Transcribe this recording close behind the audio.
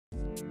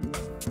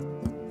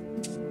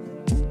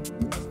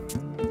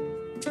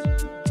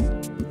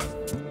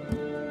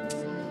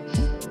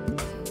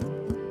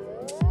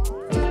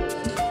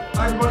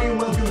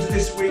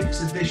this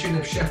week's edition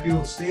of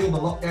Sheffield Steel, the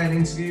lockdown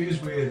interviews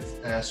with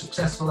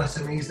successful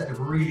SMEs that have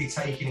really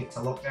taken it to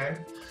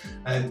lockdown.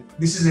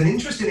 This is an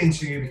interesting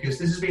interview because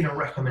this has been a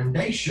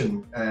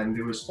recommendation.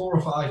 There was 4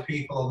 or 5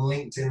 people on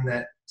LinkedIn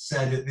that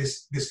said that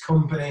this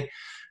company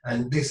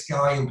and this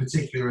guy in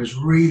particular has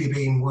really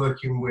been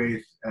working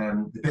with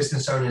the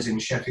business owners in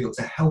Sheffield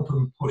to help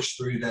them push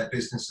through their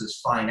businesses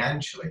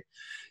financially.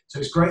 So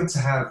it's great to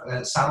have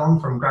Sam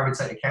on from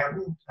Gravitate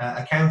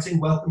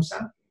Accounting. Welcome,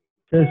 Sam.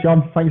 Cheers,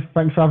 John. Thanks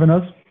for having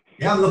us.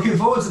 Yeah, I'm looking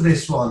forward to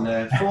this one.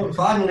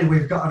 Finally,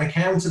 we've got an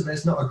accountant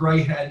that's not a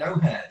grey hair, no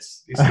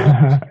hairs.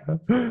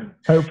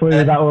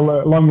 Hopefully that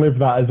will long live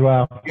that as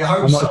well. Yeah,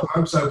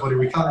 hope so, buddy.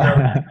 We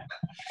can't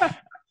go.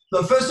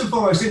 So first and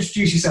foremost,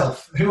 introduce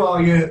yourself. Who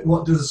are you?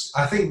 What does,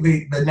 I think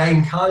the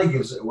name kind of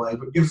gives it away,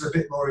 but give us a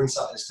bit more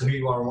insight as to who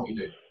you are and what you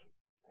do.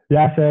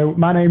 Yeah, so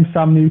my name's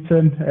Sam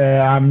Newton.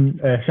 I'm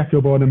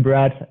Sheffield born and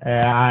bred,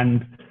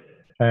 and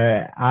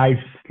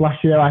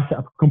last year I set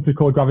up a company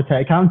called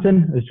Gravitate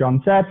Accounting, as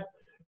John said.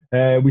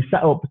 We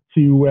set up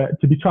to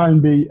try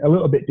and be a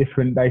little bit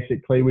different.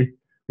 Basically, we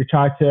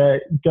tried to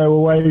go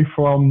away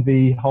from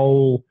the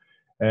whole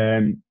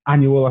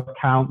annual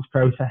accounts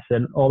process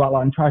and all that,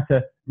 and try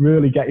to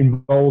really get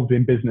involved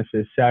in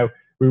businesses. So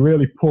we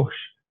really push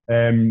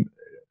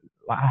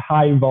like a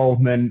high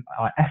involvement,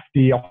 like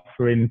FD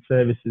offering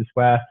services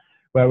where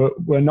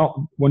we're not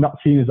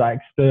seen as that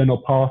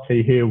external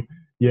party who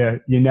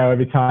you know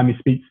every time you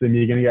speak to them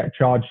you're going to get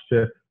charged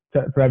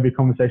for every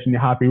conversation you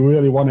have. We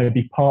really want to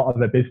be part of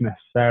the business.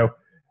 So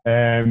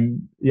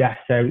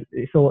so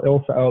it's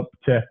all set up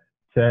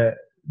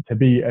to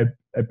be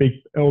a big,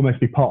 almost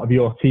be part of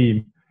your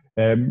team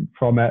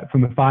from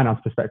a finance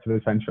perspective,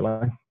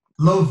 essentially.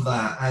 Love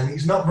that, and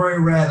it's not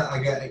very rare that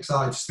I get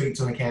excited to speak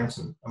to an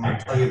accountant. I'm going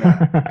to tell you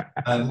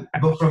that.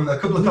 But from a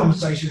couple of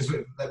conversations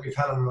that we've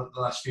had on the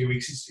last few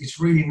weeks, it's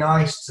really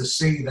nice to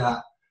see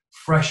that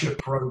fresh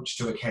approach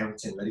to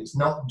accounting. That it's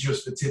not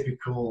just the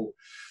typical,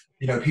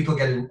 people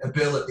getting a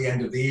bill at the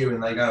end of the year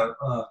and they go,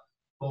 oh,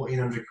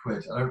 1,400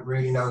 quid. I don't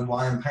really know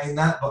why I'm paying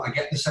that, but I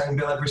get the same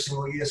bill every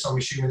single year, so I'm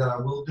assuming that I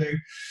will do.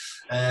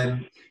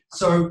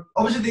 So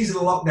obviously these are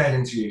the lockdown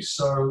interviews.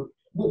 So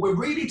what we're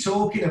really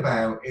talking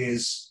about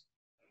is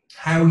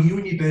how you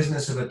and your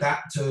business have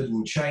adapted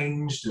and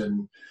changed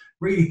and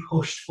really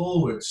pushed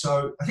forward.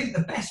 So I think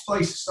the best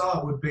place to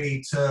start would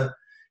be to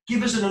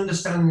give us an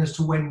understanding as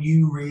to when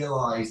you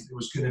realised there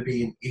was going to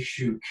be an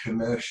issue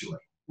commercially.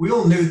 We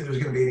all knew that there was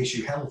going to be an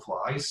issue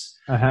health-wise,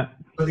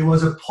 but there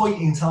was a point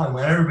in time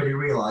where everybody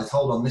realised,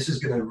 hold on, this is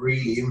going to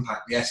really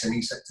impact the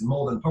SME sector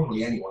more than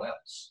probably anyone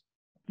else.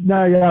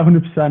 No, yeah,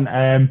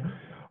 100%.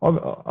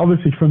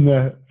 Obviously, from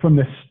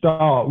the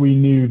start, we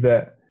knew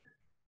that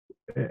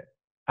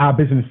our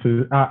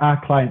businesses,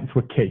 our clients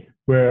were key.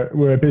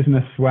 We're a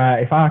business where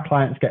if our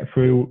clients get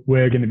through,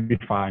 we're going to be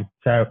fine.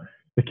 So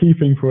the key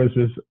thing for us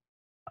was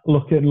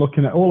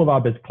looking at all of our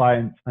business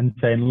clients and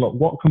saying, look,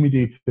 what can we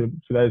do to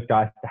those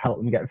guys to help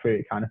them get through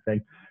it, kind of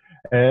thing.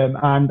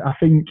 And I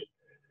think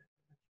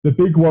the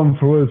big one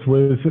for us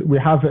was we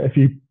have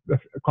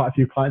quite a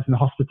few clients in the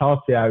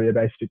hospitality area,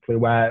 basically,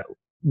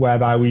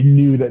 whereby we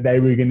knew that they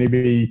were going to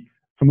be,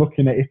 from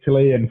looking at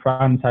Italy and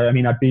France. I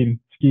mean, I'd been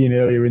skiing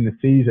earlier in the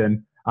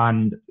season,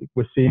 and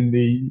we're seeing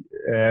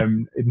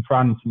in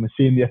France, and we're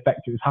seeing the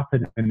effect it was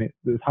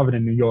having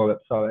in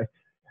Europe.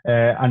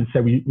 And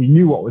so we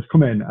knew what was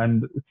coming.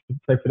 And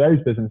so for those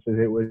businesses,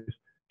 it was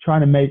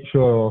trying to make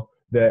sure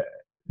that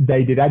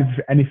they did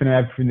anything and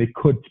everything they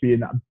could to be in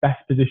that best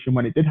position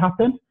when it did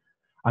happen.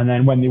 And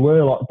then when they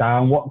were locked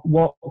down,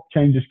 what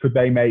changes could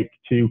they make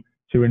to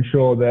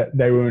ensure that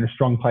they were in a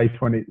strong place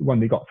when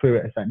they got through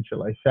it,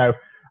 essentially. So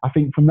I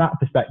think from that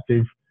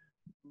perspective,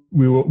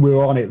 we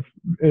were on it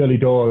early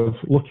doors,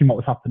 looking what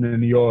was happening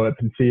in Europe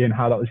and seeing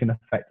how that was going to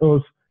affect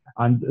us,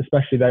 and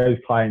especially those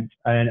clients,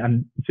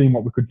 and seeing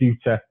what we could do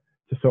to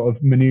sort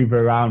of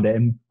manoeuvre around it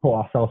and put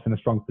ourselves in a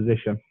strong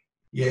position.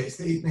 Yeah, it's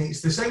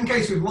the same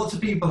case with lots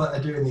of people that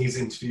are doing these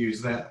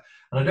interviews, and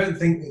I don't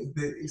think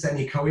that it's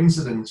any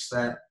coincidence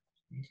that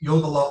you're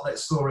the lot that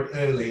saw it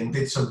early and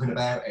did something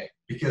about it,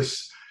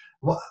 because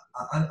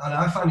and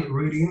I found it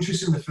really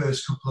interesting the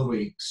first couple of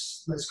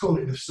weeks. Let's call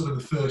it the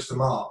 1st of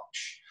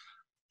March.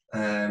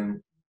 I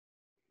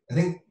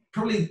think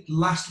probably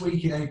last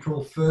week in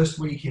April, first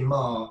week in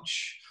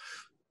March,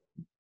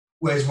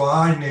 whereas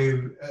I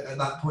knew at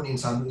that point in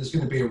time that there's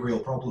going to be a real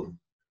problem.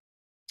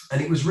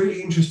 And it was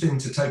really interesting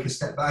to take a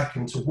step back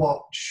and to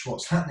watch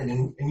what's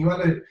happening. And you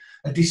had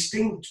a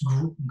distinct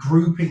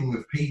grouping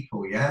of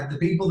people. You had the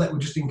people that were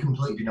just in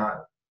complete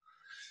denial.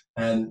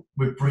 And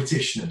with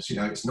Britishness,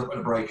 it's not going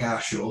to break our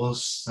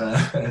shores.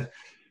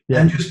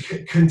 And just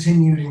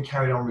continued and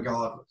carried on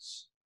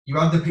regardless. You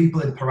had the people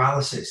in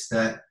paralysis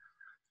that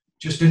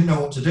just didn't know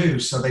what to do,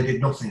 so they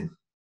did nothing.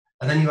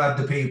 And then you had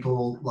the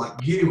people like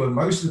you and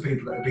most of the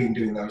people that have been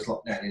doing those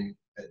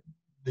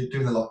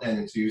doing the lockdown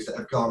interviews that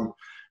have gone,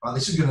 right,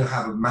 this is going to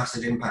have a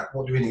massive impact.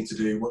 What do we need to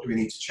do? What do we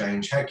need to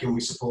change? How can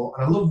we support?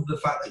 And I love the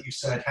fact that you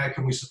said, how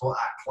can we support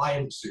our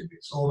clients through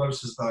this?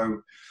 Almost as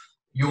though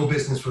your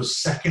business was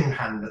second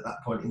hand at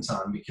that point in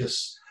time?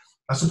 Because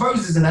I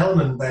suppose there's an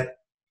element that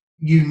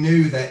you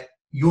knew that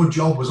your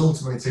job was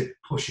ultimately to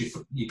push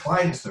your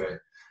clients through it,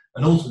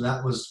 and ultimately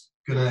that was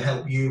going to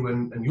help you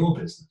and your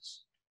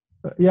business.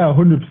 Yeah,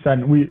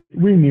 100%. We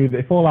knew that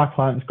if all our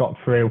clients got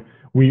through,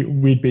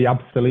 we'd be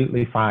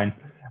absolutely fine.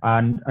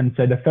 And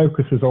so the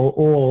focus was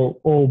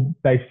all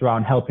based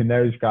around helping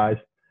those guys.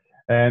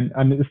 And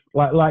it's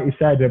like you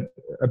said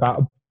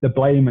about the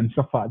blame and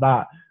stuff like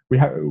that.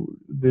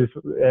 There's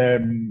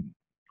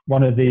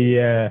one of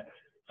the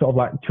sort of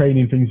like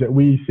training things that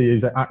we see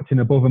is acting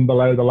above and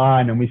below the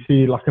line, and we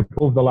see like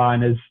above the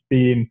line as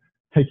being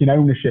taking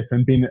ownership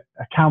and being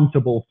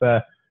accountable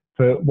for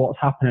what's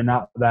happening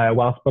out there,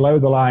 whilst below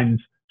the lines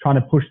trying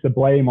to push the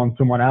blame on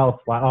someone else,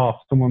 like, oh,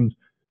 someone's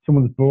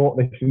brought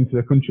this into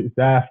the country, it's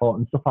their fault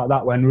and stuff like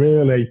that, when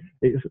really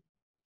it's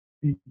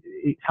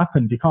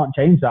happened. You can't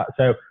change that.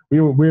 So we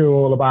were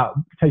all about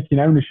taking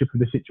ownership of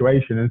the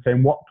situation and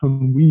saying, what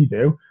can we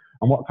do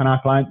and what can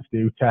our clients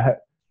do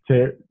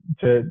to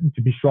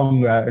be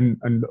stronger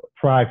and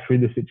thrive through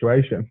the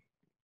situation.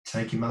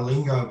 Taking my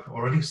lingo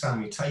already, Sam.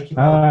 You're taking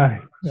my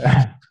lingo.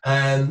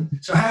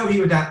 So how have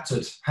you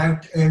adapted?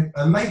 And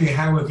maybe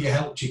how have you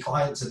helped your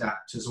clients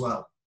adapt as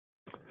well?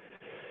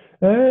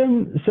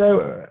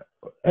 So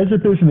as a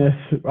business,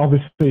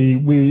 obviously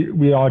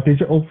we are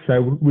digital,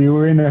 so we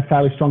were in a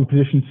fairly strong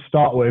position to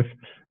start with.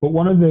 But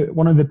one of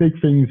the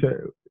big things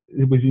that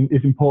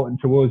is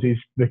important to us is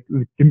the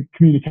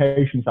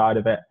communication side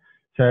of it.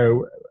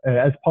 So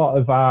as part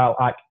of our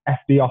like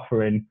FD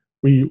offering,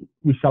 we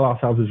sell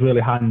ourselves as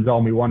really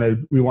hands-on. We want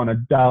to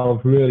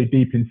delve really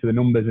deep into the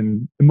numbers,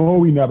 and the more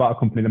we know about a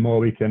company, the more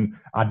we can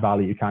add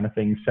value, kind of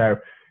thing. So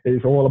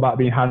it's all about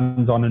being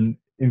hands-on and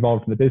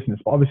involved in the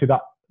business. But obviously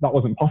that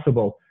wasn't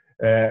possible,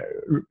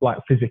 like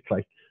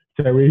physically.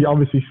 So we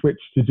obviously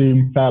switched to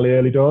Zoom fairly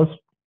early doors,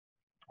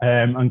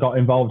 and got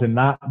involved in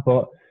that.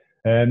 But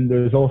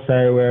there was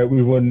also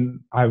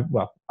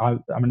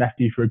I'm an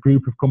FD for a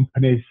group of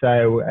companies.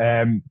 So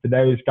for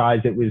those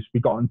guys, we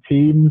got on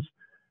Teams.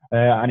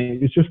 And it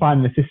was just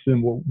finding a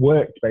system that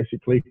worked,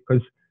 basically,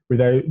 because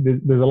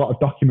there's a lot of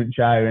document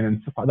sharing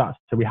and stuff like that.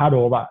 So we had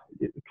all that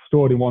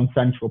stored in one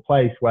central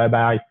place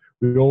whereby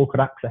we all could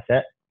access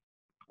it.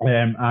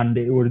 And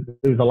it was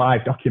a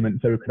live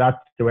document, so we could add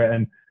to it.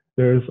 And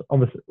there's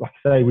obviously, like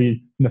I say,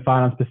 from the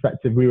finance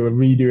perspective, we were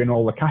redoing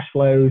all the cash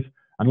flows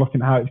and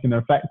looking at how it's going to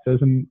affect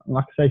us. And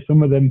like I say,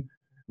 some of them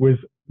was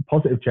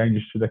positive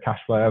changes to the cash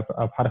flow.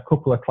 I've had a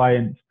couple of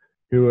clients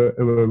who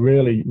are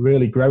really,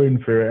 really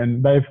growing through it.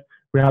 And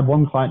we had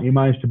one client who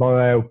managed to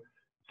borrow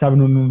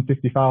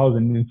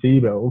 750,000 in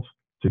C-bills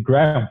to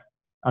grow.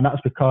 And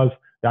that's because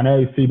I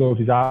know C-bills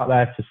is out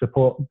there to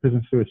support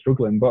businesses who are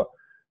struggling, but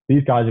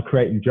these guys are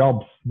creating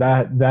jobs.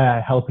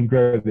 They're helping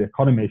grow the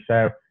economy.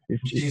 So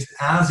which is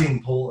as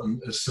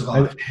important as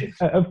surviving.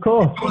 Of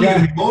course. It's probably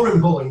going to be more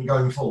important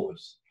going forward.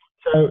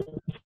 So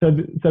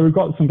we've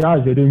got some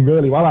guys who are doing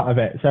really well out of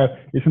it. So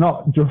it's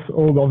not just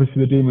all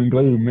obviously the doom and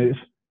gloom.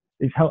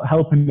 It's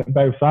helping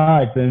both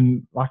sides,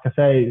 and like I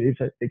say,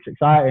 it's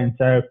exciting.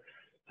 So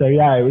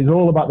yeah, it was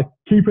all about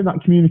keeping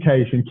that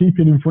communication,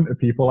 keeping in front of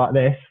people like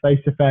this, face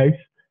to face,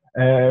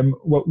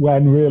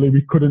 when really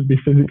we couldn't be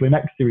physically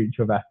next to each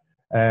other.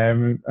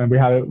 And we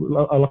had a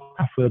look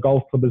after the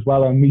golf club as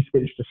well, and we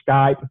switched to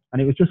Skype,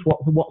 and it was just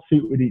what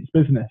suited each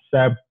business.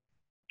 So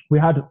we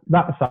had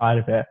that side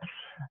of it,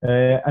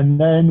 and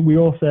then we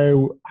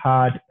also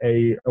had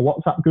a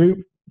WhatsApp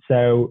group.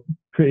 So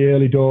pretty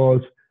early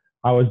doors,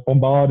 I was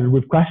bombarded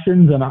with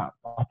questions, and I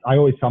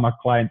always tell my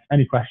clients,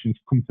 any questions,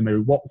 come to me,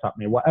 WhatsApp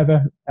me,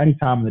 whatever, any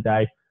time of the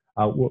day,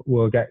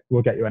 we'll get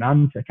you an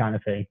answer, kind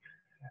of thing.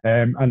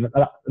 And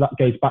that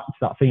goes back to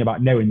that thing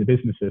about knowing the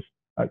businesses.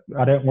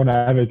 I don't want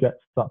to ever get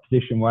to that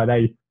position where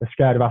they are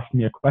scared of asking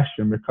me a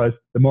question, because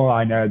the more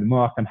I know, the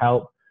more I can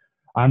help.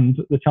 And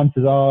the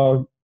chances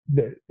are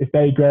that if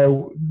they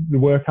grow, the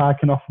work I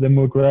can offer them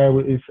will grow.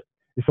 It's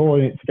all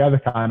in it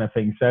together, kind of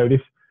thing. So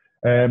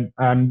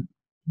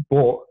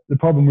but the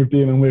problem with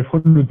dealing with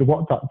hundreds of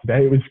WhatsApp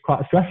today, it was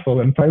quite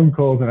stressful, and phone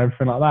calls and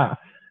everything like that.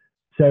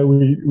 So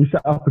we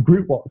set up a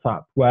group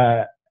WhatsApp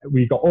where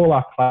we got all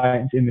our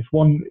clients in this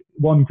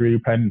one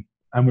group, and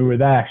we were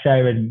there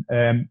sharing,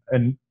 and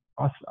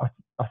I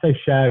say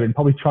sharing,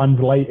 probably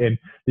translating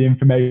the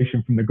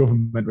information from the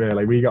government.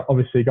 Really, we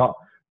obviously got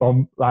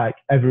like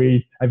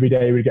every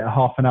day we get a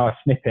half an hour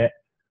snippet,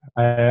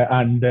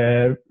 and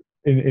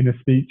in a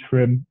speech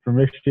from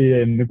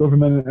Rishi and the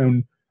government,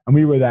 and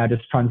we were there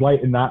just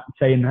translating that,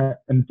 saying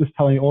and just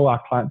telling all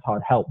our clients how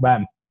to help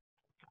them.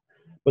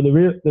 But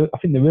I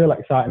think the real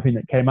exciting thing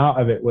that came out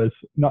of it was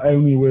not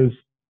only was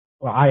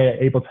I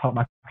able to help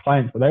my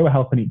clients, but they were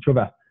helping each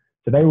other.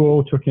 So they were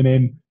all chucking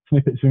in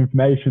snippets of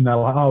information. They're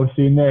like, "Oh, I've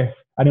seen this.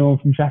 Anyone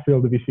from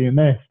Sheffield, have you seen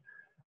this?"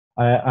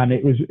 And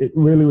it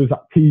really was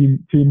that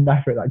team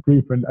effort, that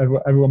group, and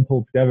everyone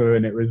pulled together,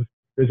 and it was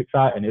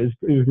exciting. It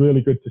was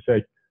really good to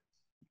see.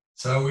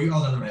 So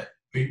hold on a minute.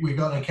 We've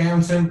got an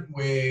accountant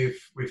with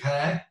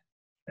hair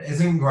that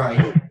isn't great.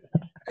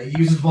 It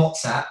uses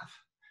WhatsApp.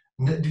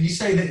 Did you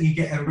say that you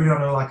get everybody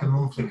on a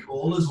monthly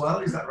call as well?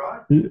 Is that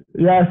right?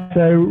 Yeah,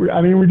 so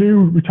I mean,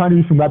 we try to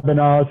do some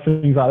webinars,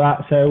 things like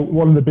that. So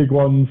one of the big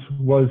ones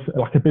was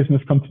like a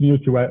business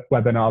continuity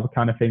webinar, the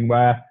kind of thing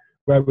where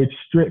we'd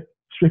strip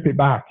it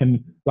back,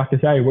 and like I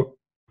say,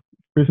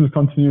 business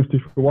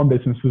continuity for one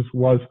business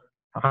was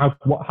how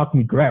can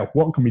we grow?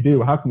 What can we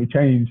do? How can we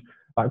change?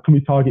 Like, can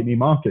we target new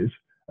markets?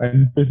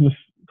 And business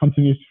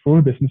continuity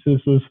for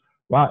businesses was,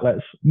 right,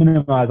 let's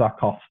minimize our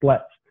costs.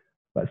 Let's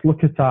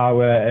look at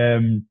our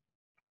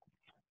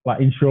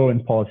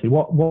insurance policy.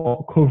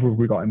 What cover have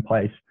we got in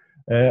place?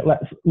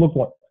 Let's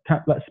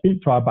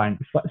speak to our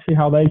banks. Let's see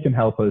how they can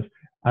help us,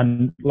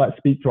 and let's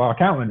speak to our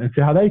accountant and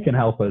see how they can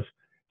help us.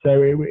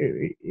 So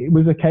it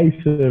was a case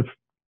of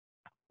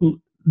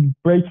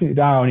breaking it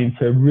down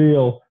into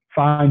real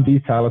fine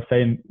detail of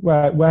saying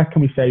where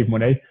can we save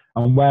money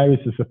and where is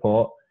the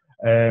support,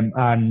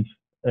 and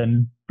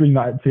bring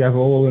that together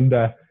all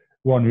under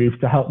one roof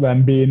to help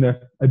them be in a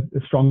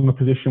stronger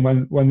position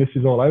when this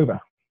is all over.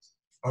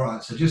 All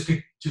right. So just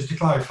to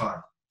clarify,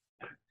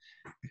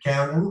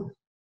 accountant,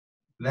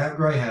 without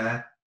grey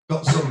hair,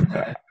 got some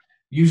hair,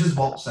 uses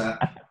WhatsApp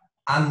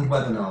and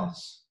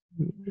webinars.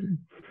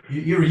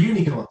 You're a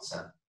unicorn,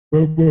 Sam.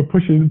 We're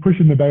pushing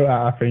the boat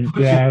out, I think.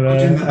 Pushing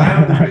the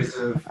boundaries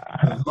of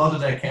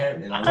modern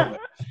accounting. I love it.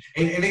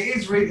 And it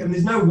is really, and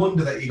there's no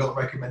wonder that you got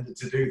recommended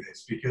to do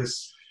this,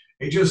 because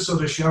it just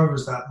sort of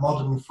shows that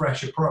modern,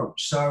 fresh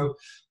approach. So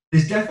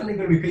there's definitely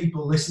going to be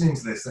people listening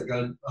to this that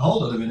go,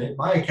 hold on a minute,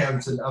 my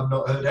accountant, I've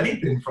not heard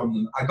anything from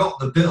them. I got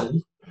the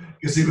bill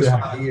because it was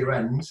at year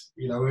end.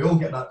 You know, we all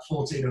get that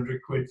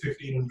 1,400 quid,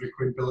 1,500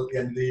 quid bill at the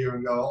end of the year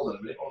and go, hold on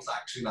a minute, what's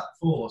actually that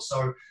for?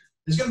 So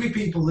there's going to be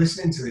people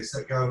listening to this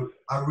that go,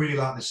 I really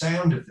like the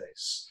sound of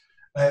this.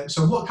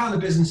 So what kind of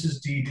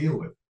businesses do you deal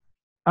with?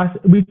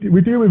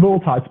 We deal with all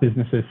types of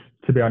businesses,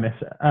 to be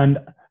honest. And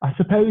I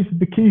suppose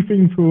the key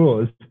thing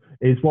for us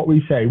is what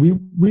we say.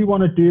 We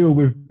want to deal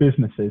with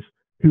businesses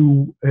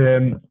who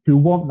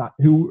want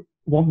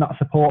that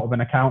support of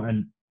an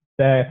accountant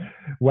there,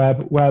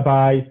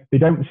 whereby they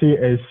don't see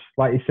it as,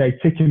 like you say,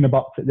 ticking the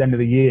box at the end of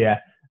the year.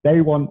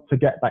 They want to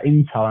get that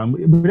intel, and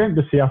we don't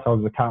just see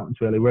ourselves as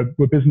accountants. Really,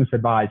 we're business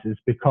advisors,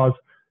 because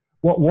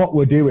what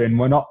we're doing,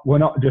 we're not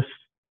just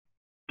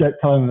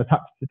telling them the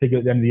tax figure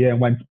at the end of the year and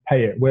when to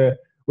pay it. We're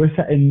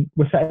setting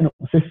up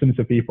systems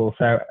for people.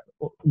 So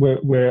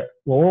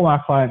all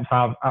our clients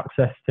have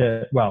access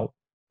to, are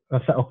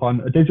set up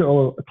on a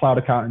digital cloud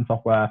accounting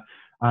software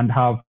and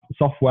have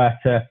software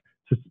to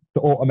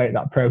automate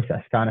that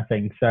process, kind of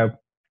thing. So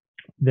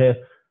the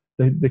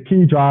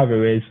key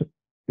driver is,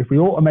 if we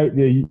automate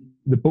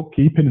the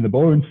bookkeeping and the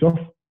boring stuff,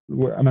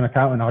 I'm an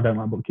accountant, I don't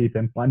like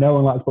bookkeeping. Like, no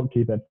one likes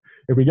bookkeeping.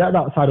 If we get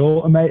that side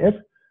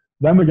automated,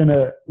 then we're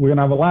gonna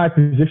have a live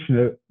position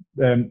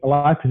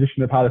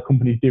of how the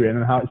company's doing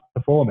and how it's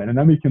performing, and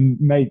then we can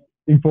make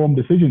informed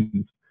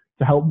decisions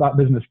to help that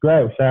business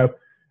grow. So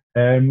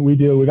we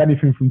deal with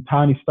anything from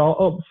tiny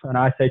startups, and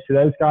I say to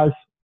those guys,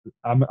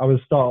 I was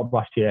a startup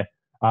last year.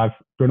 I've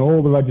done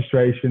all the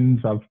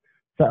registrations. I've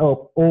set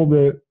up all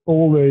the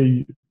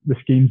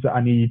schemes that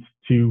I need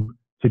to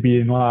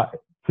be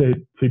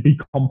to be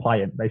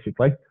compliant,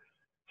 basically.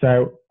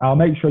 So I'll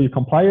make sure you're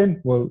compliant.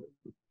 Well,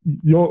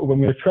 we're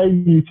going to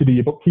train you to do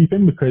your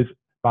bookkeeping, because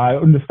by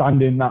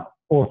understanding that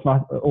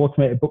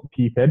automated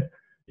bookkeeping,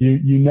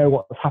 you know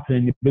what's happening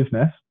in your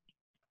business.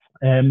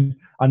 And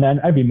then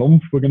every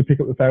month we're going to pick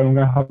up the phone and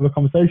we're going to have a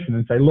conversation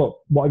and say, look,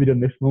 what have you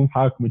done this month?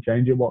 How can we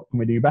change it? What can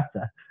we do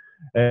better?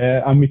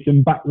 And we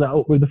can back that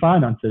up with the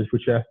finances,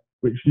 which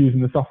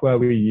using the software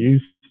we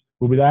use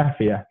will be there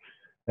for you.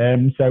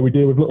 So we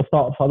deal with little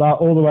startups like that,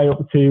 all the way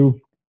up to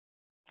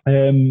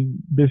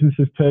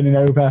businesses turning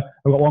over.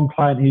 I've got one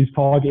client who's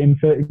targeting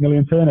 30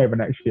 million turnover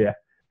next year.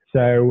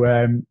 So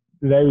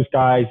those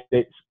guys,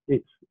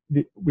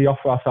 we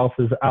offer ourselves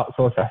as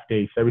outsourced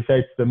FD. So we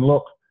say to them,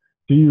 look,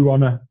 do you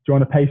want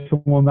to pay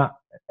someone that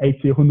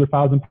 80 or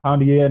 100,000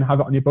 pound a year and have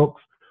it on your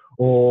books,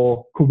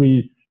 or could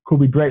we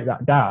break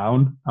that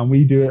down and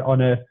we do it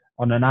on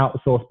an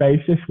outsourced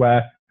basis,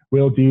 where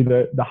we'll do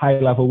the high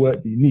level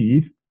work that you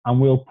need, and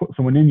we'll put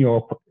someone in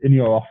your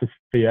office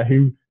here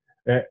who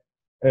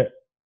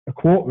a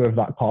quarter of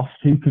that cost,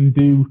 who can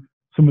do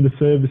some of the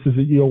services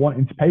that you're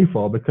wanting to pay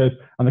for,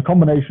 and the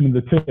combination of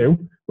the two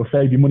will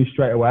save you money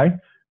straight away.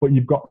 But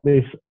you've got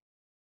this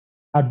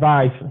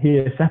advice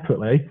here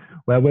separately,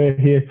 where we're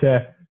here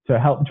to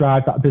help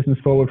drive that business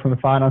forward from a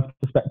finance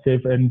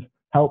perspective, and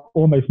help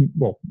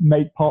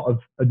make part of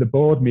the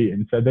board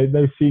meeting. So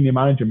those senior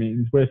manager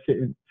meetings, we're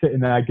sitting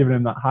there giving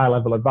them that high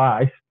level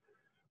advice,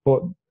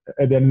 but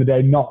at the end of the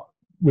day, not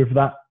with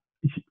that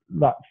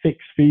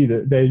fixed fee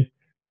that they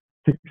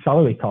fixed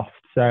salary costs.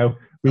 So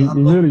we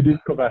really do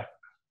cover.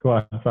 Go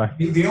on, sorry.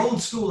 The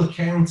old school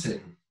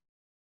accounting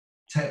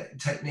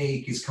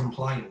technique is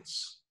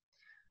compliance.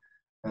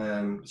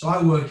 So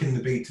I work in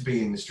the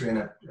B2B industry,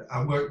 and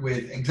I work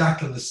with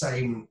exactly the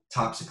same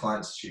types of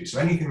clients as you. So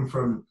anything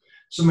from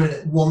somebody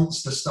that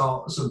wants to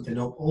start something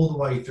up, all the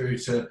way through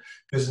to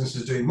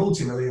businesses doing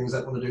multi-millions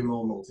that want to do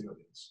more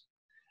multi-millions.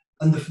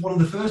 And one of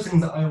the first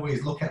things that I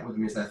always look at with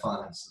them is their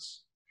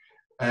finances.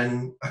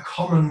 And a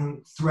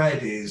common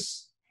thread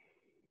is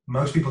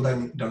most people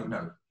don't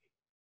know.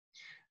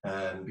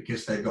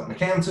 Because they've got an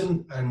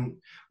accountant, and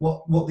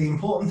what the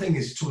important thing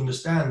is to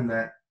understand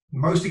that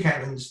most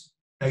accountants,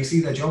 they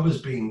see their job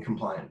as being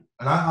compliant.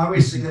 And I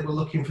always see that we're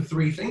looking for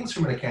three things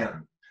from an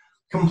accountant.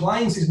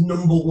 Compliance is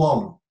number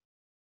one,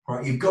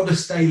 right? You've got to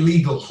stay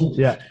legal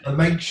and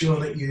make sure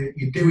that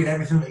you're doing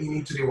everything that you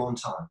need to do on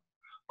time.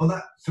 But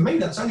that, for me,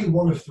 that's only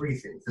one of three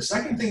things. The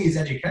second thing is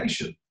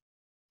education,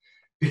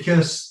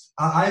 because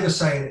I have a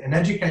saying, an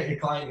educated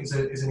client is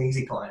an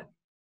easy client.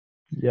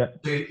 Yeah.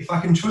 So if I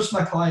can trust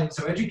my clients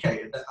who are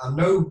educated, I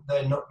know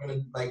they're not going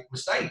to make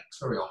mistakes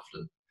very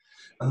often.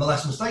 And the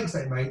less mistakes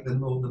they make, the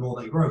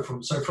more they grow.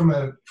 From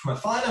a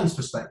finance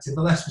perspective,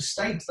 the less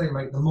mistakes they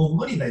make, the more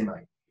money they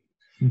make.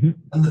 Mm-hmm.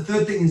 And the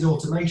third thing is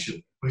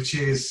automation, which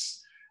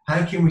is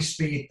how can we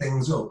speed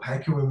things up? How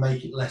can we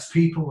make it less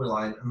people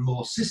reliant and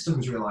more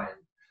systems reliant?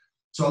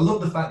 So I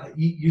love the fact that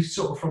you're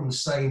sort of from the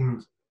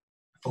same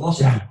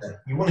philosophy. Yeah.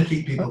 You want to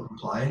keep people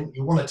compliant,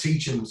 you want to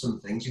teach them some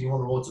things, and you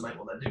want to automate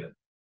what they're doing.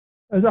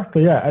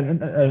 Exactly, yeah.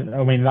 And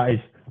I mean, that is,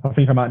 I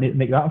think I might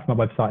nick that off my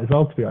website as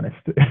well, to be honest.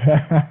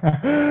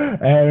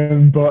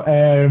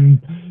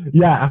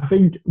 Yeah, I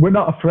think we're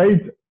not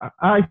afraid.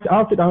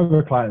 I'll sit down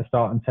with a client at the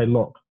start and say,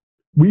 look,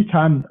 we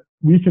can,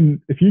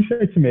 if you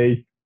say to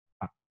me,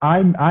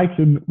 I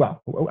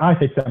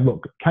say to them,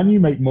 look, can you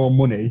make more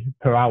money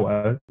per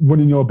hour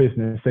running your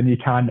business than you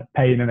can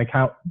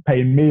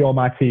paying me or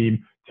my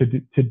team to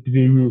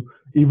do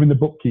even the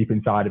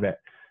bookkeeping side of it?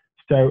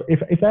 So if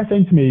they're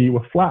saying to me,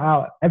 we're flat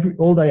out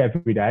all day,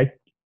 every day,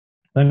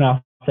 then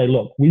I'll say,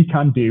 look, we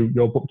can do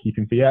your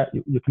bookkeeping for you.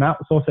 You can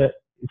outsource it.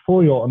 It's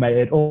fully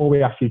automated. All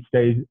we ask you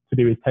today to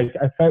do is take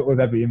a photo of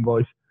every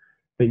invoice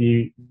that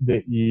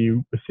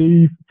you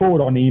receive,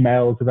 forward on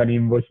emails of any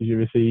invoices you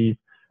receive,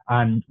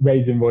 and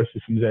raise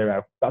invoices from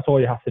zero. That's all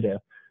you have to do.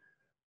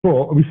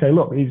 But we say,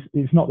 look,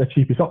 it's not the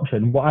cheapest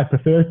option. What I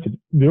prefer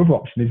the other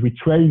option is we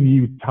train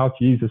you how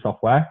to use the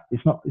software.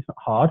 It's not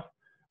hard.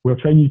 We'll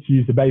train you to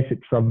use the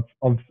basics of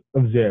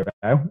Xero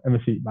and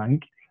Receipt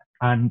Bank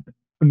and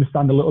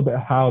understand a little bit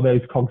of how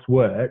those cogs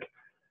work,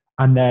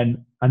 and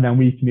then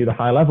we can do the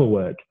high level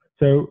work.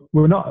 So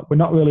we're not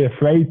really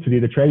afraid to do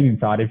the training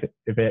side.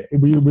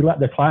 We let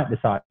the client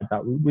decide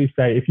that. We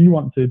say, if you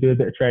want to do a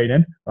bit of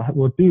training,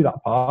 we'll do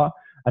that part,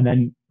 and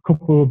then a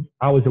couple of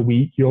hours a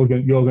week you're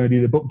going to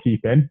do the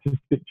bookkeeping to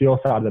stick to your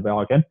side of the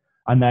bargain,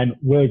 and then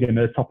we're going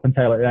to top and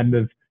tail at the end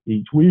of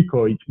each week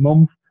or each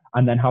month,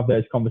 and then have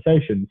those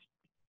conversations.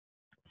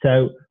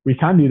 So we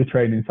can do the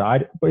training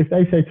side, but if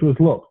they say to us,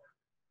 look,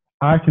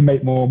 I can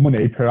make more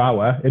money per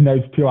hour in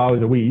those 2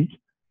 hours a week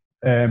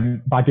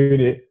by doing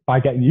it,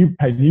 by paying you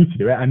to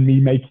do it, and me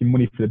making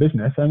money for the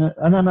business, and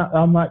then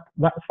I'm like,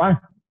 that's fine.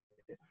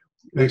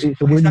 It's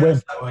a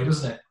win-win that way,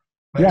 doesn't it?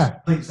 Makes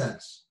complete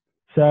sense.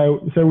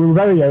 So we're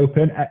very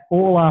open.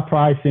 All our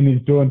pricing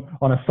is done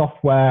on a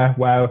software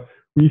where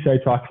we say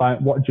to our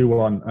client, what do you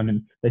want? And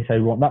then they say,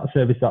 we want that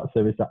service, that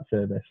service, that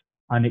service.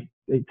 And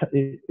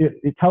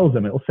it tells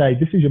them, it'll say,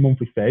 this is your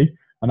monthly fee,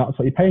 and that's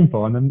what you're paying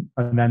for. And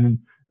then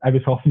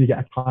every so often you get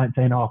a client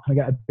saying, oh, can I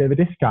get a bit of a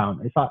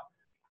discount? It's like,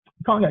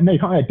 you can't get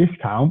a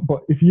discount, but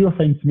if you're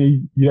saying to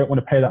me, you don't want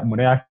to pay that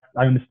money, I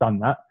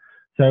understand that.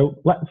 So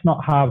let's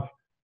not have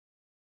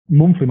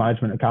monthly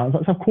management accounts,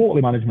 let's have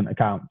quarterly management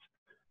accounts,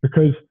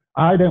 because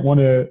I don't want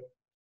to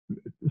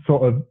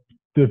sort of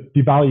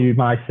devalue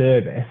my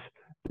service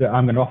that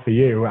I'm going to offer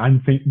you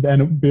and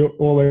then be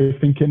always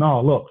thinking,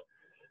 oh, look,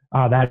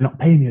 they're not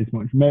paying me as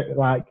much.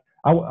 Like,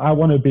 I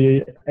want to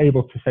be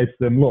able to say to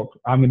them, look,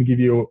 I'm going to give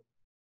you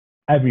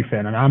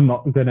everything, and I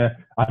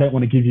don't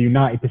want to give you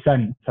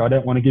 90%, so I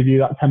don't want to give you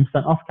that 10%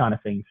 off kind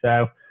of thing.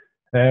 So,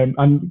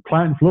 and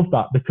clients love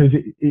that because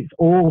it's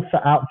all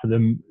set out for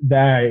them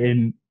there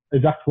in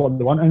exactly what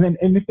they want. And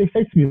if they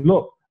say to me,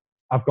 look,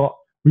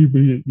 we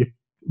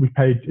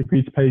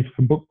agreed to pay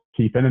some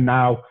bookkeeping, and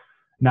now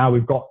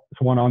we've got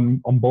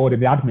someone on board in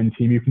the admin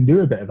team who can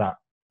do a bit of that.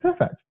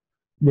 Perfect.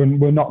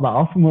 We'll knock that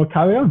off and we'll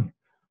carry on.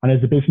 And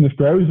as the business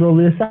grows, we'll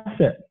reassess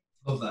it.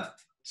 Love that.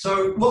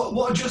 So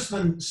what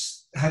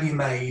adjustments have you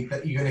made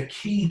that you're going to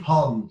keep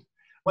on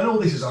when all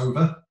this is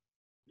over?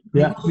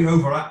 Yeah. It will be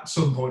over at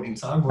some point in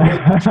time.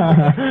 It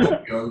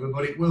won't be over,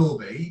 but it will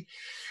be.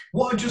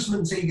 What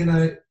adjustments are you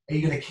going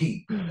to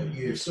keep that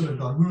you've sort of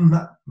gone,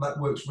 that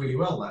works really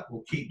well, that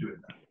we'll keep doing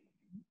that?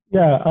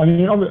 Yeah, I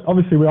mean,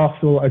 obviously we are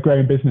still a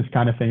growing business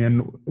kind of thing,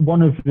 and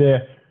one of the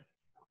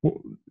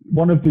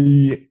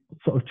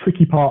sort of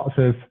tricky parts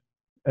of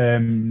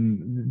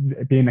being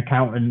an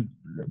accountant,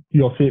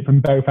 you'll see it from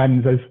both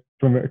ends, as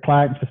from a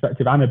client's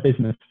perspective and a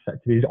business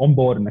perspective, is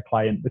onboarding the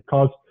client,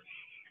 because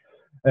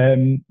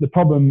the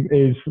problem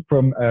is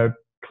from a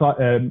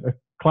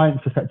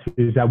client's perspective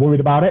is they're worried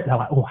about it. They're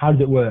like, oh, how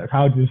does it work?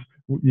 How does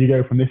you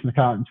go from this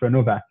accountant to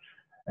another?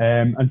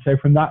 And so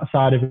from that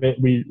side of it,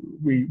 we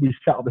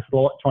set up this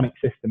electronic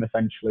system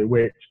essentially,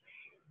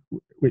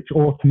 which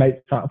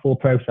automates that full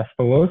process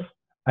for us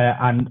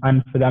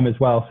and for them as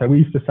well. So we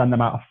used to send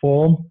them out a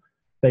form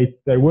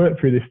they work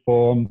through this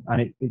form,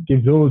 and it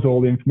gives us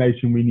all the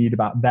information we need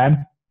about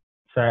them.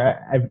 So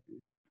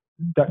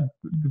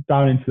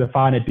down into the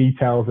finer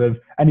details of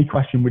any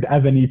question we'd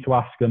ever need to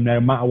ask them, no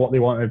matter what they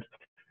wanted,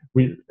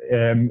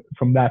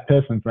 from their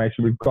personal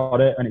information, we've got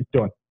it and it's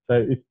done.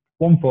 So it's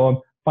one form,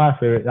 fire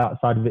through it, that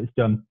side of it's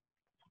done.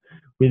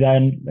 We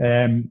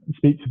then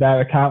speak to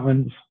their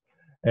accountants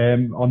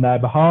on their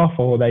behalf,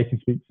 or they can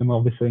speak to them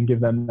obviously and give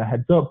them the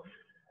heads up,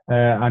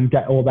 and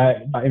get all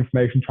that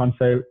information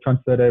transferred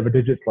over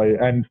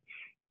digitally. And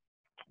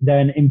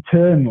then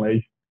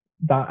internally,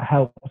 that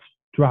helps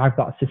drive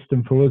that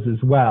system for us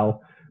as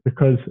well,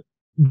 because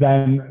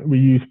then we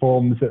use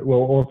forms that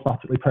will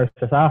automatically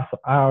process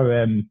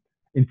our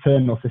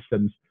internal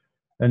systems.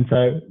 And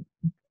so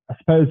I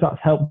suppose that's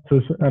helped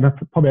us, and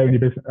probably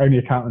only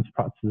accountants and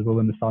practices will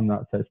understand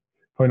that, so it's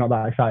probably not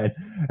that exciting.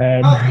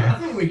 I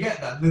think we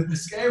get that. The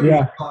scary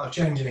part of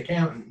changing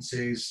accountants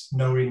is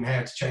knowing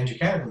how to change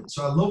accountants.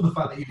 So I love the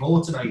fact that you've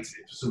automated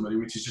it for somebody,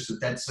 which is just a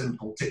dead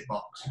simple tick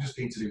box. You just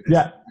need to do this.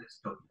 Yeah.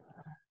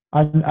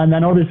 And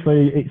then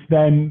obviously it's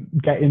then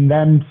getting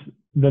them,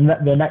 the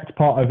next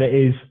part of it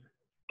is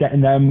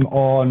getting them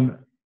on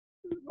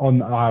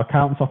our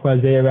account software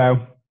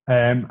Xero,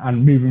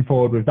 and moving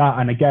forward with that.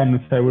 And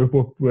again, so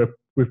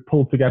we've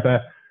pulled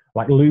together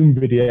like Loom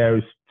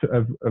videos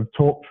to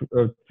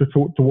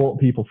walk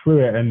people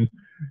through it.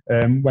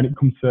 And when it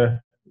comes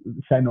to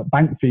setting up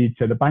bank feeds,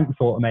 so the bank's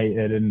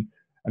automated and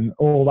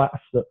all that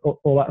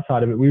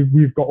side of it,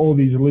 we've got all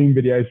these Loom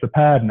videos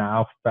prepared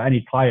now for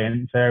any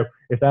client. So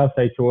if they'll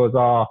say to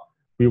us,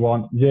 we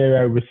want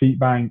Xero, Receipt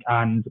Bank,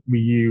 and we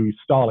use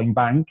Starling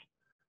Bank,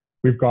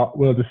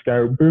 we'll just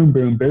go boom,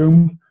 boom,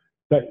 boom.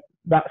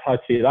 That's how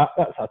to do that.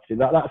 That's how to do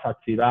that. That's how to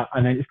do that.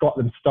 And then it's got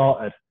them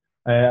started.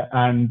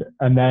 And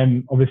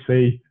then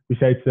obviously we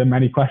say to them,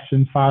 any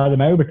questions, fire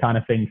them over, kind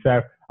of thing.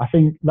 So I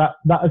think that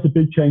is a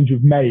big change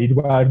we've made,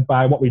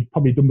 by what we've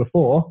probably done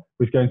before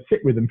was go and sit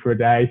with them for a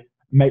day,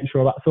 make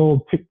sure that's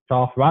all ticked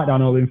off, write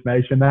down all the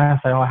information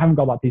there, say, I haven't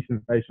got that piece of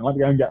information, let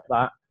me go and get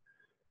that.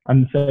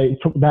 And so it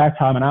took their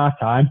time and our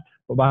time,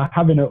 but by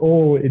having it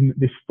all in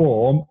this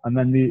form, and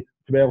then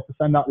to be able to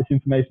send out this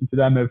information to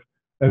them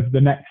of the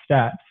next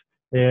steps,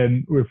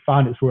 we've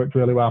found it's worked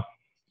really well.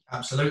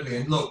 Absolutely.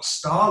 And look,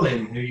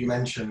 Starling, who you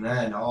mentioned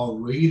then, are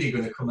really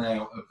going to come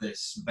out of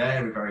this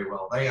very, very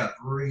well. They have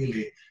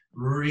really,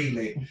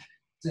 really,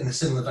 in a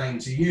similar vein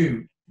to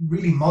you,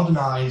 really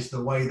modernised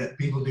the way that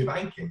people do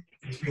banking.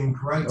 It's been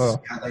great to see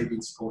how they've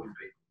been supporting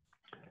people.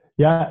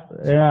 Yeah,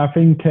 I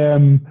think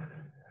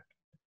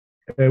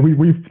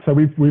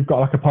we've got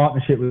like a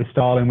partnership with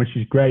Starling, which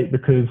is great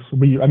because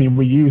we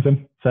use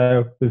them.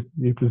 So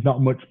there's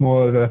not much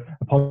more of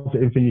a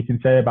positive thing you can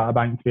say about a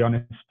bank, to be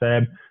honest.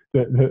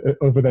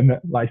 Other than,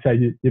 like I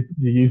say, you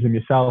use them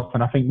yourself.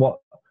 And I think what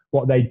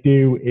they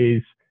do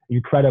is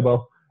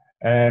incredible.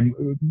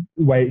 The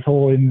way it's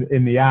all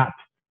in the app,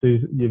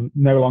 you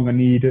no longer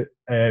need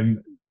a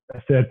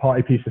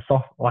third-party piece of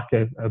software, like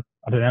a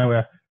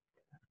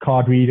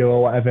card reader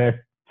or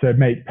whatever, to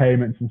make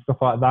payments and stuff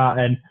like that.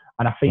 And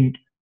I think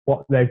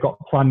what they've got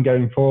planned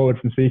going forward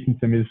from speaking to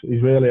them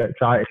is really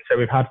exciting. So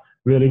we've had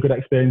really good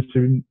experience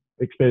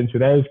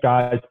with those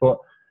guys, but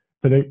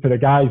for the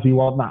guys who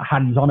want that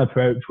hands-on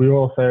approach, we've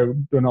also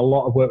done a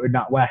lot of work with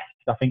NatWest.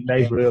 I think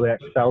they've really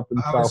excelled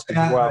themselves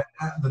as well.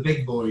 The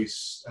big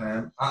boys,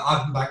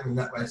 I've been back with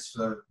NatWest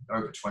for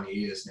over 20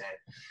 years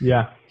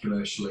now,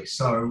 commercially.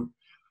 So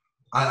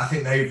I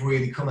think they've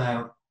really come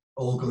out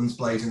all guns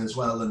blazing as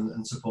well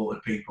and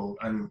supported people.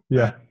 And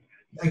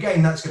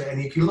again, that's going to,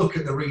 and if you look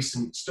at the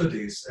recent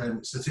studies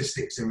and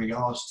statistics in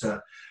regards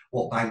to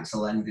what banks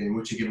are lending,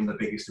 which are given the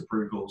biggest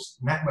approvals,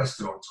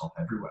 NatWest are on top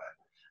everywhere.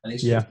 And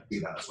it's just to see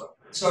that as well.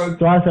 So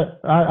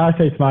I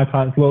say to my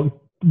clients,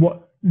 look,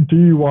 what do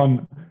you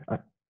want?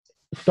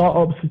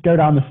 Startups, go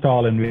down the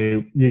Starling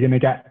route. You're going to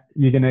get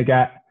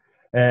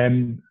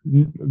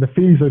the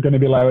fees are going to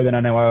be lower than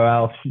anywhere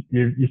else.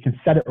 You can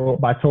set it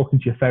up by talking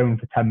to your phone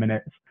for 10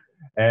 minutes,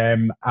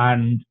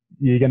 and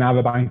you're going to have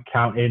a bank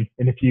account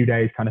in a few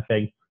days, kind of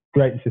thing.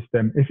 Great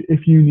system.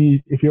 If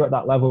you're at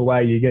that level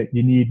where you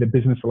need the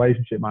business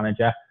relationship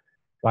manager,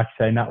 like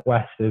I say,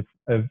 NatWest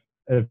have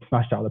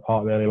smashed out of the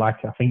park, really. Like,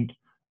 I think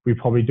we've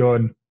probably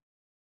done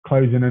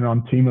closing in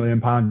on £2 million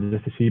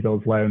just to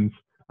CBILS loans,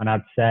 and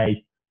I'd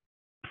say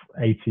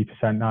 80%,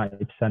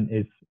 90%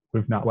 is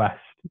with NatWest,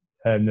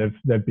 and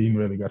they've been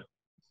really good.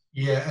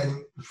 Yeah,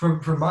 and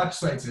from my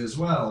perspective as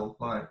well,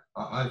 like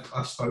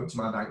I've spoke to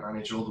my bank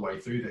manager all the way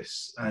through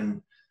this,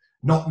 and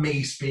not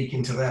me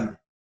speaking to them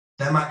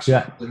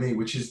actually to me,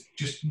 which is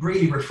just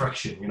really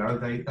refreshing. You know,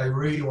 they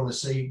really want to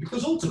see,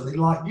 because ultimately,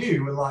 like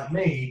you and like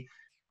me,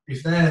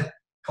 if their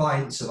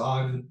clients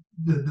survive,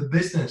 the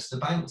business, the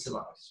bank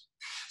survives.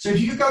 So if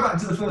you could go back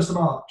to the 1st of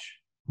March,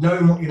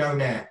 knowing what you know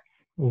now,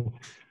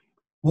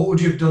 what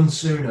would you have done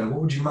sooner?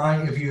 What would you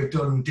have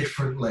done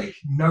differently,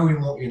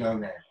 knowing what you know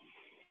now?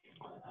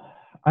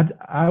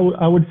 I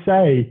would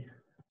say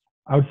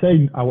I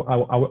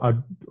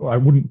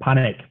wouldn't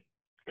panic,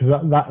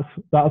 because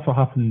that's what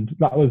happened.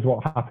 That was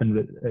what happened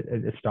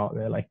at the start,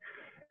 really.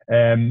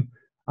 And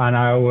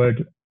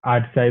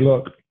I'd say,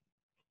 look,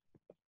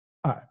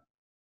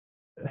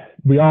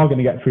 we are going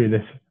to get through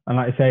this. And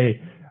like I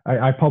say,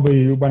 I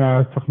probably, when I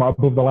was talking about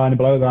above the line and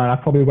below the line, I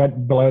probably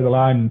went below the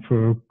line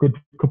for a good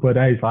couple of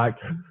days, like,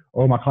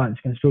 oh, my clients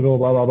can struggle,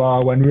 blah, blah,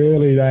 blah. When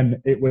really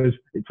then it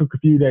took a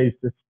few days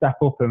to step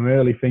up and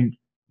really think,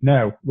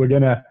 no, we're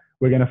gonna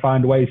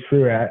find ways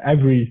through it.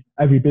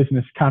 Every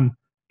business can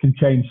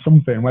change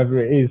something, whether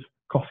it is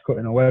cost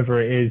cutting or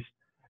whether it is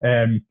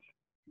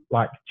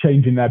like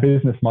changing their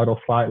business model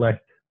slightly.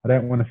 I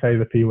don't want to say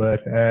the P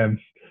word,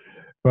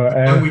 but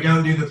no, we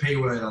don't do the P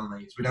word on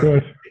these. We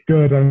don't.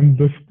 Good. I'm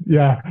just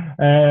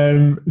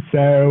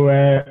So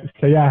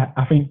yeah,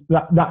 I think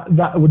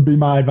that would be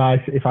my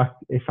advice if I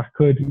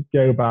could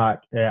go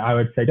back. I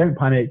would say don't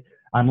panic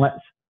and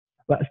let's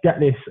get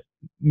this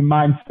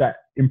mindset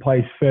in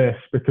place first,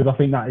 because I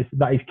think that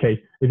is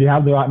key. If you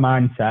have the right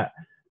mindset,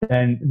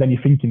 then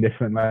you're thinking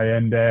differently,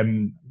 and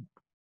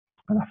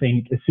I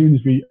think as soon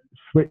as we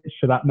switched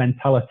to that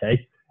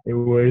mentality, it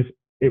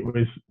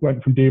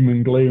went from doom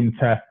and gloom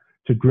to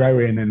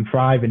growing and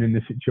thriving in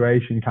the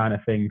situation kind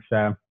of thing.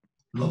 So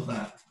love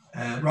that.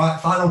 Right,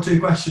 final two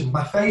questions.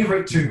 My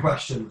favourite two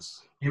questions.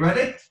 You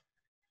ready?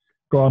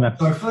 Go on then.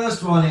 So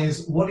first one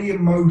is, what are you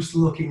most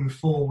looking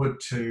forward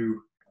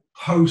to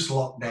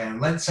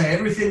post-lockdown? Let's say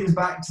everything's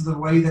back to the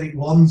way that it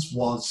once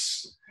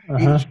was.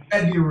 It's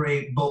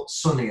February, but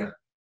sunnier.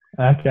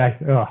 Okay.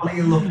 Oh. What are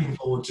you looking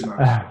forward to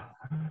most?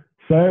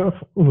 So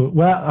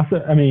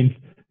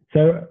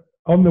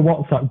on the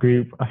WhatsApp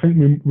group, I think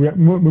we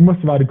must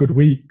have had a good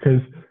week,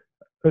 because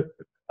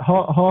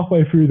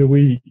halfway through the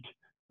week,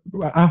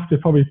 after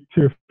probably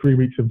 2 or 3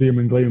 weeks of doom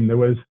and gloom, there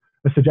was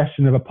a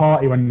suggestion of a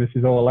party when this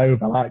is all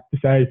over, like to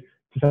say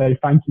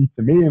thank you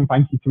to me and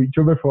thank you to each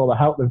other for all the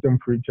help they've done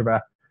for each other.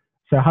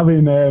 So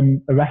having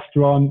a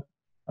restaurant,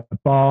 a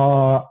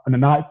bar, and a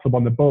nightclub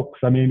on the books,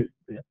 I mean,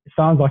 it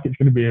sounds like it's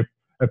going to be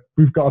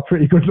we've got a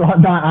pretty good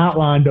night out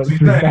lined up.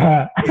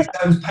 It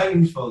sounds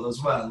painful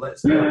as well.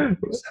 Let's go.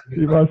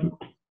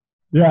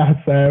 Yeah,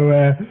 so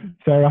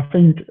I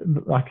think,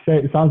 like I say,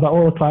 it sounds like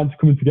all the clients are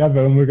coming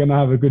together and we're going to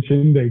have a good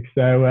shindig.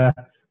 So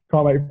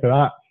can't wait for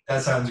that.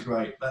 That sounds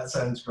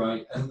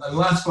great. And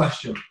last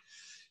question: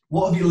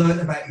 what have you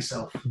learned about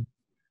yourself?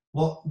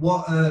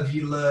 What have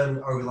you learned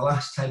over the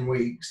last 10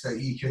 weeks that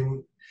you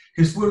can?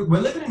 Because we're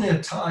living in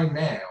a time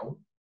now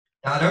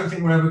that I don't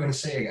think we're ever going to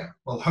see again.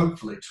 Well,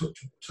 hopefully,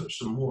 touch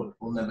some wood,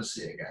 we'll never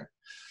see it again.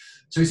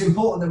 So it's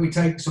important that we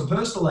take some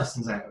personal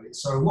lessons out of it.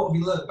 So what have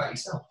you learned about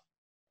yourself?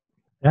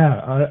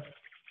 Yeah,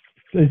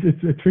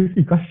 it's a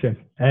tricky question.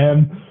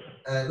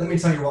 Let me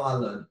tell you what I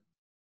learned.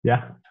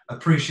 Yeah.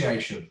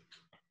 Appreciation.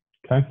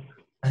 Okay.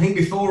 I think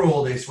before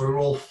all this, we were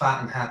all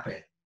fat and happy.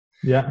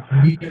 Yeah.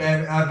 You could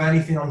have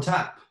anything on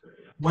tap.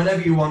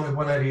 Whenever you wanted,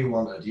 whenever you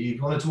wanted. You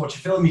wanted to watch a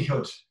film, you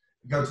could.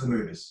 Go to the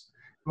movies.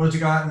 If you wanted to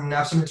go out and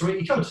have something to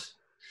eat, you could.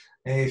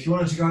 If you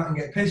wanted to go out and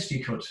get pissed,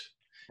 you could.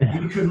 Yeah.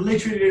 You could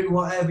literally do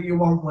whatever you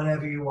want,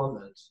 whenever you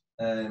wanted.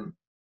 And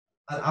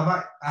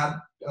I've had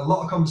a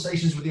lot of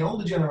conversations with the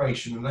older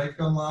generation, and they've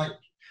gone like,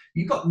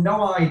 you've got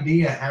no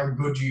idea how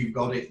good you've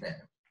got it now.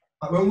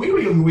 Like when we were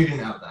young, we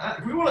didn't have that.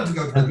 If we wanted to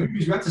go to the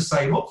movies, we had to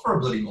save up for a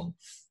bloody month.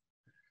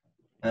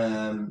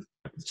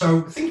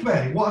 So think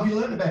about it. What have you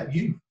learned about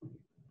you?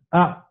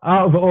 Out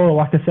of it all,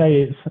 like I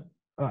say, it's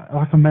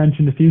like I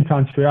mentioned a few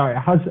times throughout,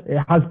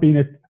 it has been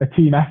a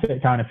team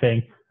effort kind of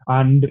thing.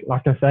 And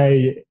like I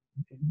say,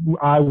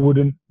 I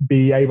wouldn't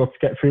be able to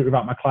get through it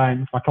without my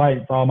clients. My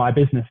clients are my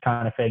business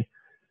kind of thing.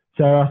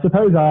 So I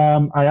suppose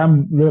I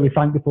am really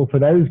thankful for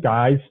those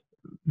guys.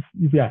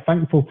 Yeah,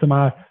 thankful to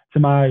my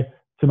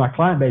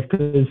client base,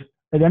 because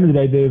at the end of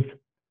the day,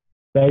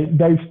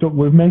 they've stuck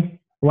with me.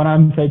 When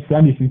I'm saying to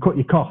them, you can cut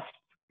your costs,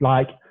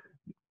 like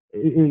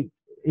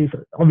it's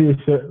obvious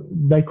that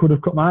they could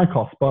have cut my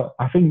costs, but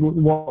I think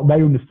what they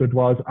understood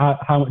was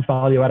how much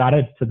value I'd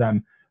added to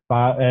them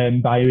by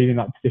being in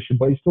that position.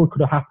 But it still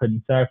could have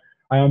happened. So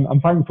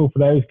I'm thankful for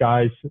those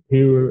guys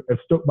who have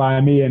stuck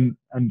by me and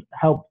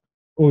helped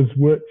us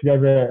work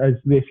together as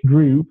this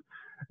group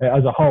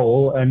as a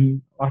whole.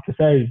 And like I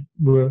say,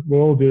 we're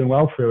all doing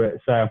well through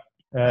it. So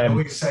I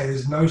always say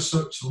there's no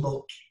such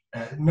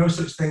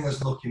thing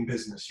as luck in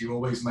business. You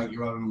always make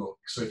your own luck.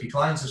 So if your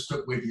clients have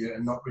stuck with you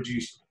and not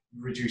reduce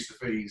the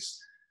fees,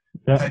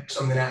 take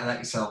something out of that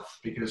yourself,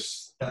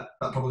 because that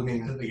probably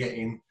means that they're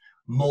getting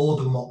more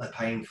than what they're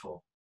paying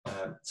for.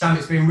 Sam,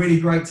 it's been really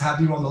great to have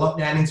you on the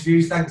lockdown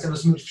interviews. Thanks ever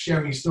so much for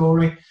sharing your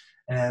story.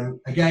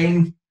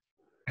 Again,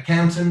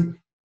 accountant,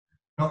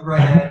 not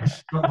grey haired,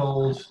 not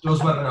bald, does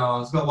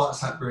webinars, got a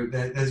WhatsApp group.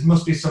 There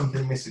must be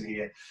something missing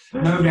here.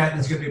 No doubt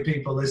there's going to be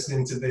people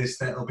listening to this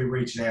that will be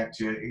reaching out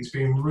to you. It's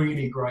been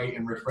really great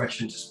and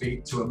refreshing to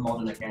speak to a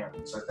modern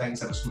accountant. So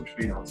thanks ever so much for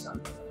being on,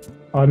 Sam.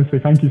 Honestly,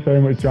 thank you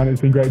so much, John.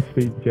 It's been great to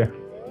speak to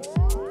you.